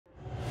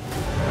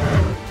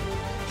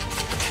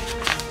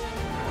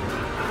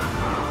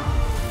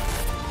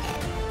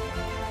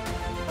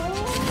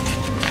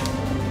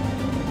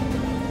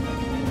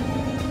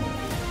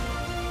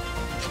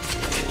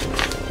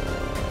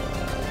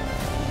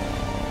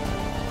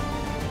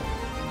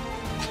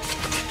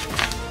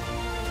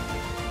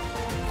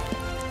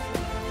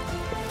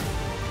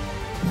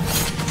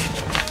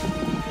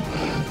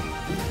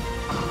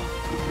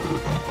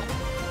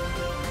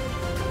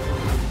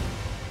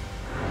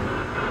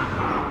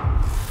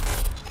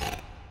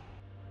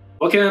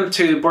Welcome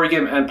to Board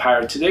Game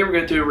Empire. Today we're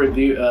going to do a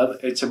review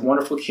of It's a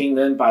Wonderful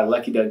Kingdom by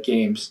Lucky Duck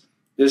Games.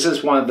 This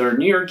is one of their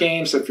newer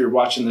games if you're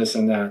watching this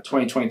in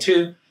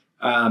 2022.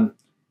 It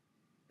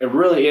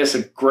really is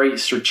a great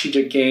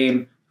strategic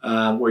game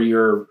where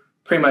you're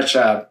pretty much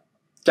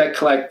deck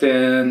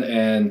collecting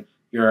and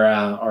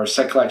or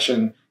set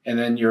collection, and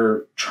then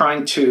you're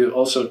trying to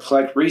also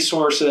collect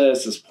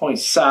resources. It's point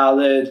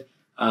salad.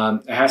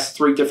 It has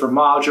 3 different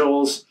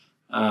modules.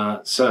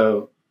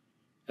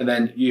 And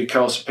then you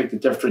can also pick the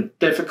different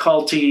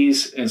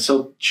difficulties. And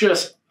so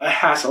just it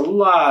has a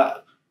lot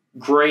of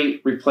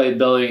great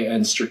replayability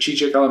and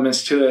strategic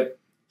elements to it.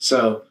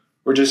 So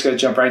we're just going to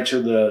jump right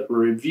into the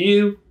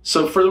review.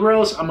 So for the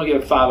rules, I'm going to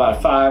give it 5 out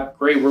of 5.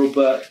 Great rule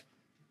book.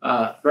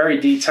 Very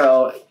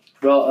detailed,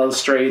 well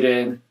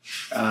illustrated.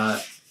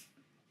 As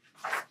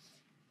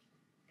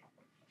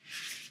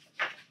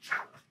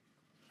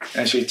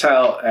you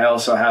tell, it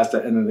also has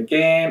the end of the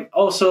game.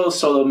 Also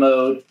solo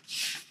mode.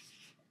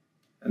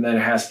 And then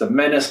it has the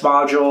Menace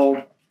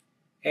module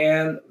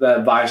and the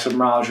Advisor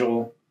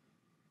module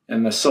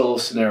and the solo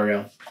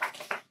scenario.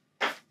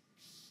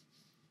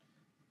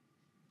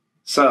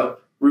 So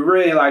we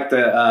really like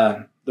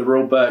the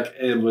rule book.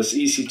 It was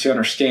easy to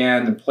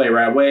understand and play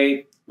right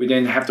away. We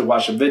didn't have to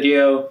watch a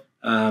video.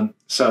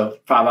 So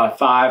 5 out of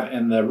 5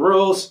 in the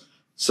rules.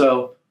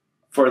 So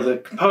for the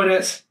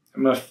components,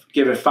 I'm going to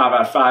give it 5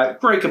 out of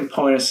 5. Great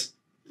components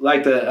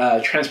like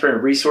the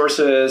transparent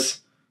resources,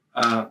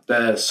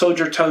 the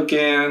soldier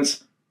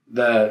tokens,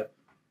 the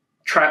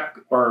trap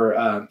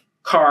or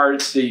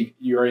cards that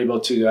you're able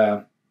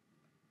to,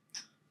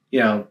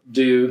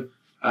 do,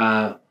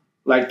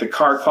 like the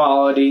card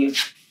quality,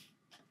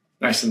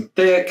 nice and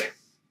thick.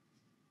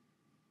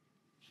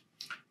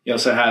 You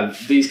also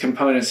have these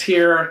components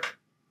here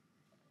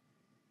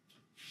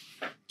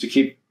to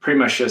keep pretty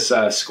much just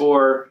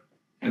score.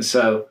 And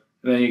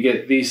then you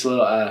get these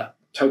little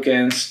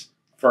tokens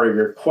for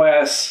your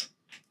quests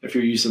if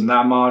you're using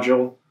that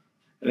module.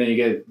 And then you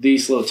get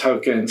these little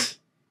tokens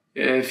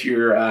if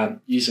you're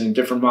using a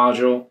different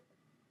module.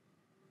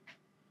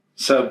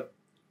 So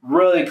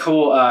really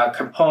cool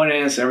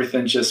components.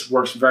 Everything just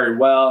works very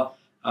well.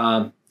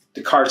 The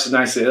cards are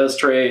nice to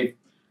illustrate.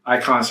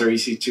 Icons are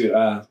easy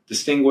to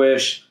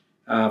distinguish.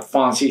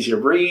 Fonts easy to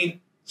read.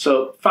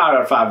 So 5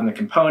 out of 5 in the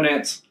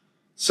components.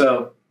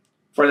 So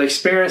for the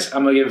experience,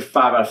 I'm going to give it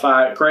 5 out of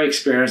 5. Great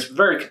experience.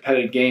 Very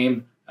competitive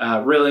game.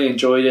 Really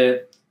enjoyed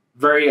it.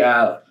 Very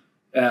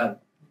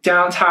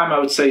downtime, I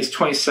would say, is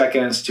 20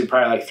 seconds to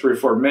probably like 3 or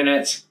 4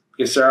 minutes,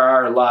 because there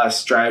are a lot of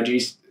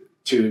strategies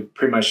to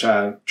pretty much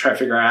try to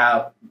figure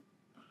out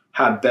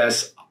how to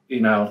best,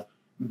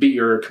 beat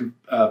your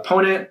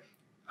opponent.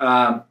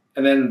 And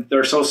then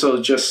there's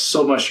also just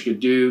so much you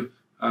could do.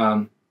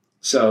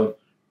 So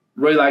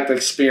really like the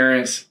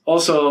experience.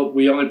 Also,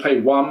 we only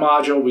played 1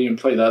 module. We didn't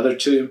play the other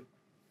 2.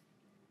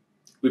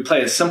 We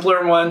played a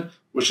simpler one,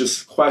 which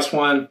is Quest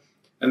 1.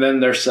 And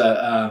then there's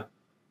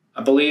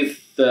I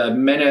believe the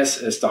Menace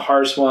is the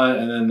hardest one,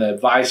 and then the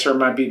Advisor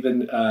might be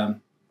the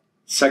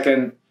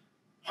second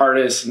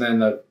hardest, and then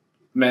the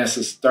Menace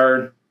is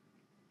third.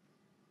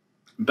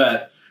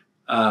 But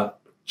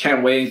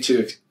can't wait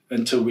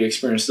until we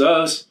experience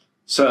those.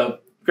 So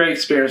great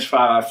experience, 5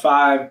 out of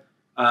 5.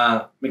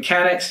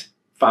 Mechanics,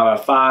 5 out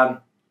of 5.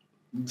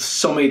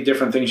 So many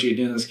different things you can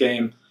do in this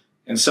game.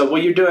 And so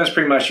what you're doing is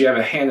pretty much you have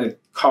a hand of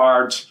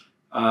cards,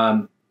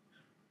 and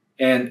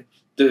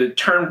the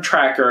turn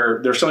tracker,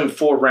 there's only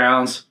 4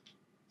 rounds.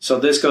 So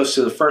this goes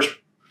to the first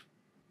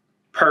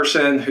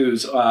person who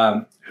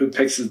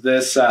picks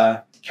this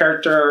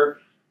character.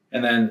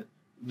 And then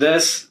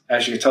this,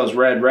 as you can tell, is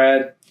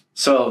red.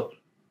 So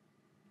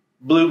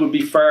blue would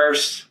be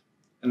first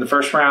in the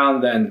first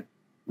round. Then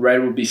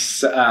red would be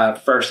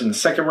first in the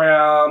second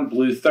round.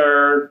 Blue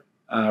third.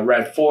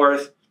 Red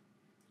fourth.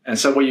 And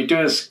so what you're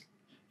doing is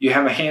you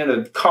have a hand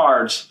of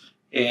cards.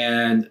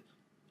 And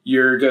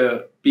you're going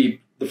to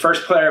be... The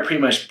first player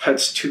pretty much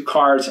puts 2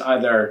 cards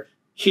either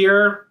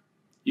here,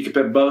 you can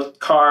put both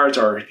cards,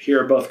 or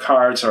here both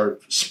cards, or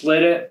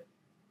split it.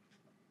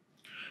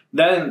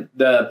 Then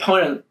the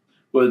opponent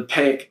would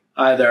pick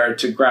either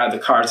to grab the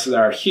cards that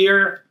are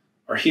here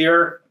or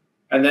here,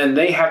 and then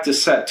they have to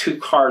set 2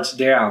 cards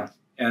down.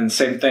 And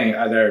same thing,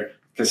 either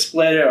can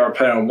split it or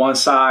put it on one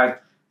side.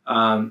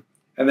 And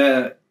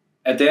then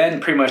at the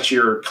end, pretty much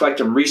you're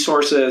collecting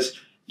resources.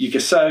 You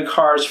can sell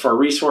cards for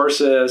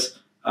resources.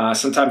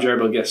 Sometimes you're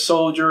able to get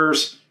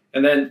soldiers.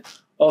 And then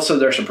also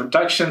there's a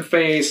production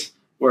phase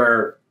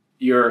where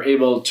you're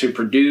able to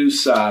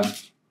produce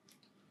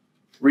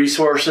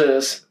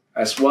resources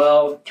as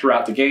well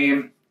throughout the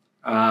game.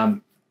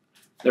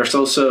 There's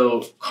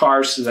also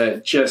cards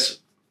that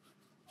just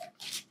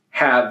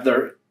have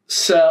their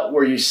set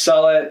where you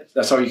sell it.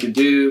 That's all you can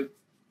do.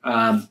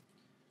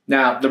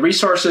 Now, the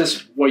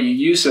resources, what you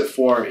use it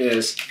for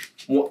is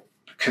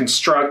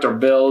construct or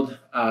build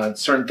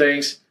certain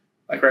things.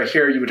 Like right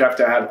here, you would have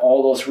to have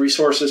all those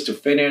resources to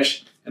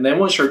finish. And then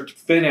once you're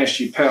finished,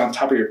 you put it on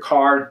top of your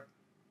card.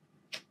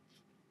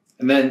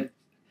 And then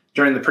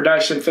during the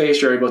production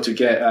phase, you're able to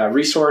get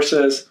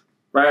resources.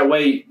 right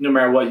away, no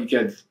matter what, you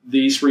get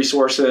these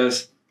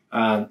resources.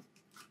 And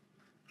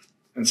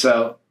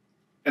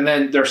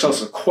then there's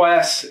also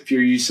quests if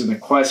you're using the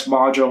quest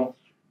module.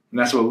 And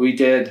that's what we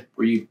did,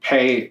 where you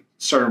pay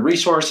certain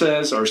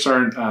resources or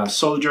certain amount of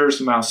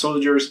soldiers,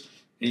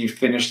 and you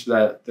finish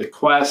the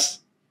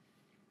quest.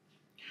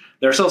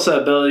 There's also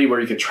an ability where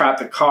you can trap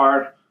the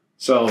card.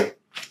 So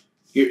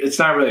it's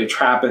not really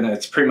trapping.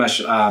 It's pretty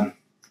much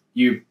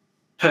you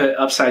put it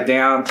upside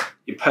down.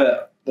 You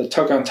put the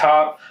token on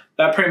top.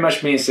 That pretty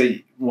much means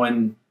that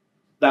when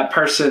that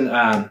person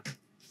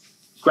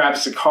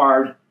grabs the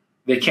card,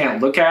 they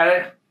can't look at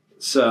it.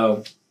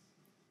 So,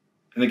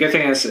 and the good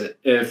thing is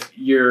if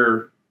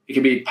it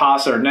can be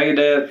positive or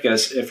negative,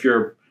 because if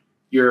you're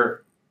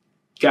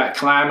got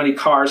calamity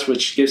cards,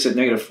 which gives it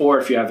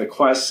 -4 if you have the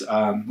quest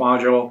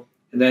module,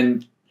 and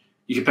then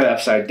you can put it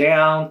upside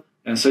down,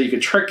 and so you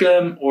could trick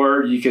them,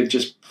 or you could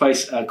just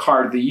place a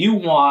card that you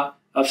want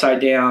upside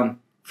down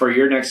for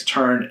your next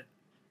turn,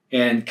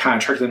 and kind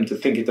of trick them to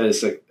think it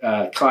is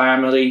a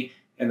calamity,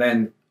 and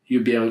then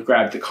you'd be able to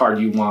grab the card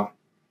you want.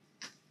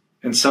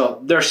 And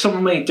so there's so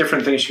many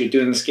different things you could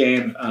do in this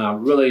game.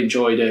 Really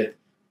enjoyed it.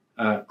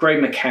 Great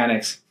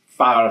mechanics,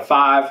 5 out of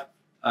 5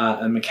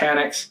 in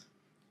mechanics.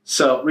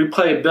 So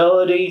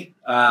replayability,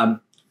 I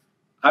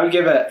would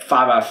give it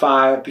 5 out of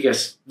 5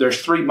 because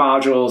there's 3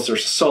 modules.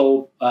 There's a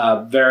soul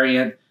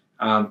variant.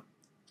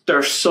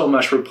 There's so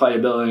much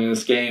replayability in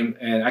this game,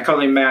 and I can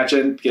only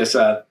imagine because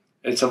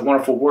it's a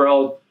wonderful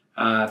world.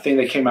 I think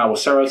they came out with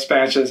several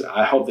expansions.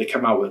 I hope they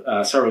come out with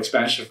several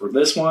expansions for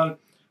this one.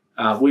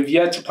 We've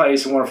yet to play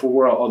It's a Wonderful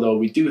World, although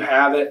we do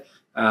have it.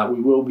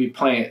 We will be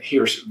playing it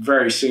here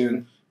very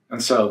soon,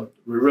 and so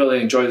we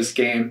really enjoy this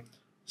game.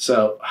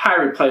 So high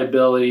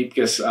replayability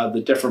because of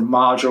the different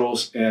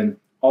modules and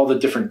all the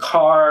different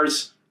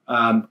cards,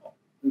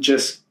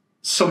 just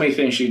so many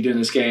things you can do in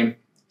this game.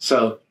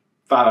 So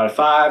 5 out of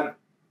 5.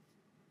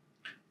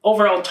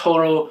 Overall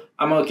total,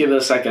 I'm going to give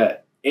this like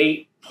a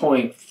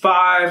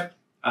 8.5,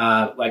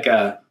 like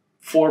a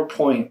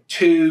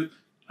 4.2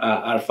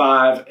 out of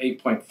 5,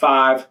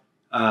 8.5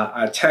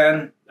 out of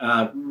 10.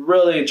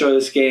 Really enjoy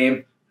this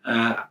game.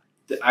 I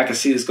can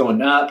see this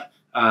going up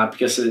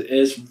because it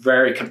is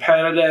very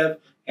competitive.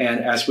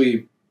 And as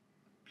we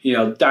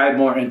dive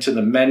more into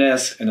the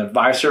Menace and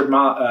Advisor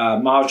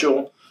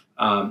module,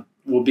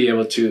 we'll be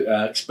able to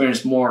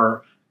experience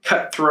more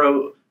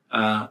cutthroat.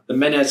 The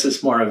Menace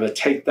is more of a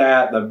take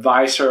that. The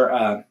Advisor,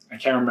 I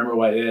can't remember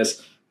what it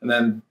is. And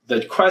then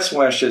the Quest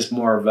Wish is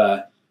more of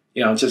a,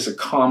 just a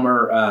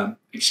calmer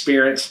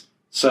experience.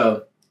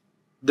 So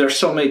there's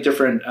so many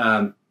different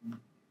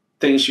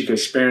things you can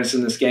experience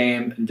in this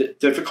game,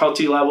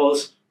 difficulty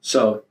levels.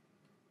 So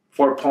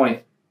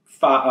 4.5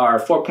 or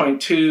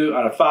 4.2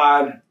 out of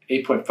 5,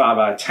 8.5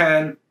 out of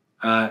 10.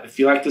 If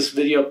you like this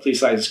video,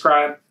 please like and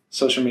subscribe.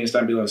 Social media is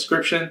down below in the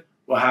description.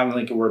 We'll have a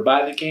link where to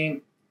buy the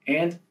game,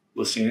 and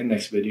we'll see you in the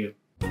next video.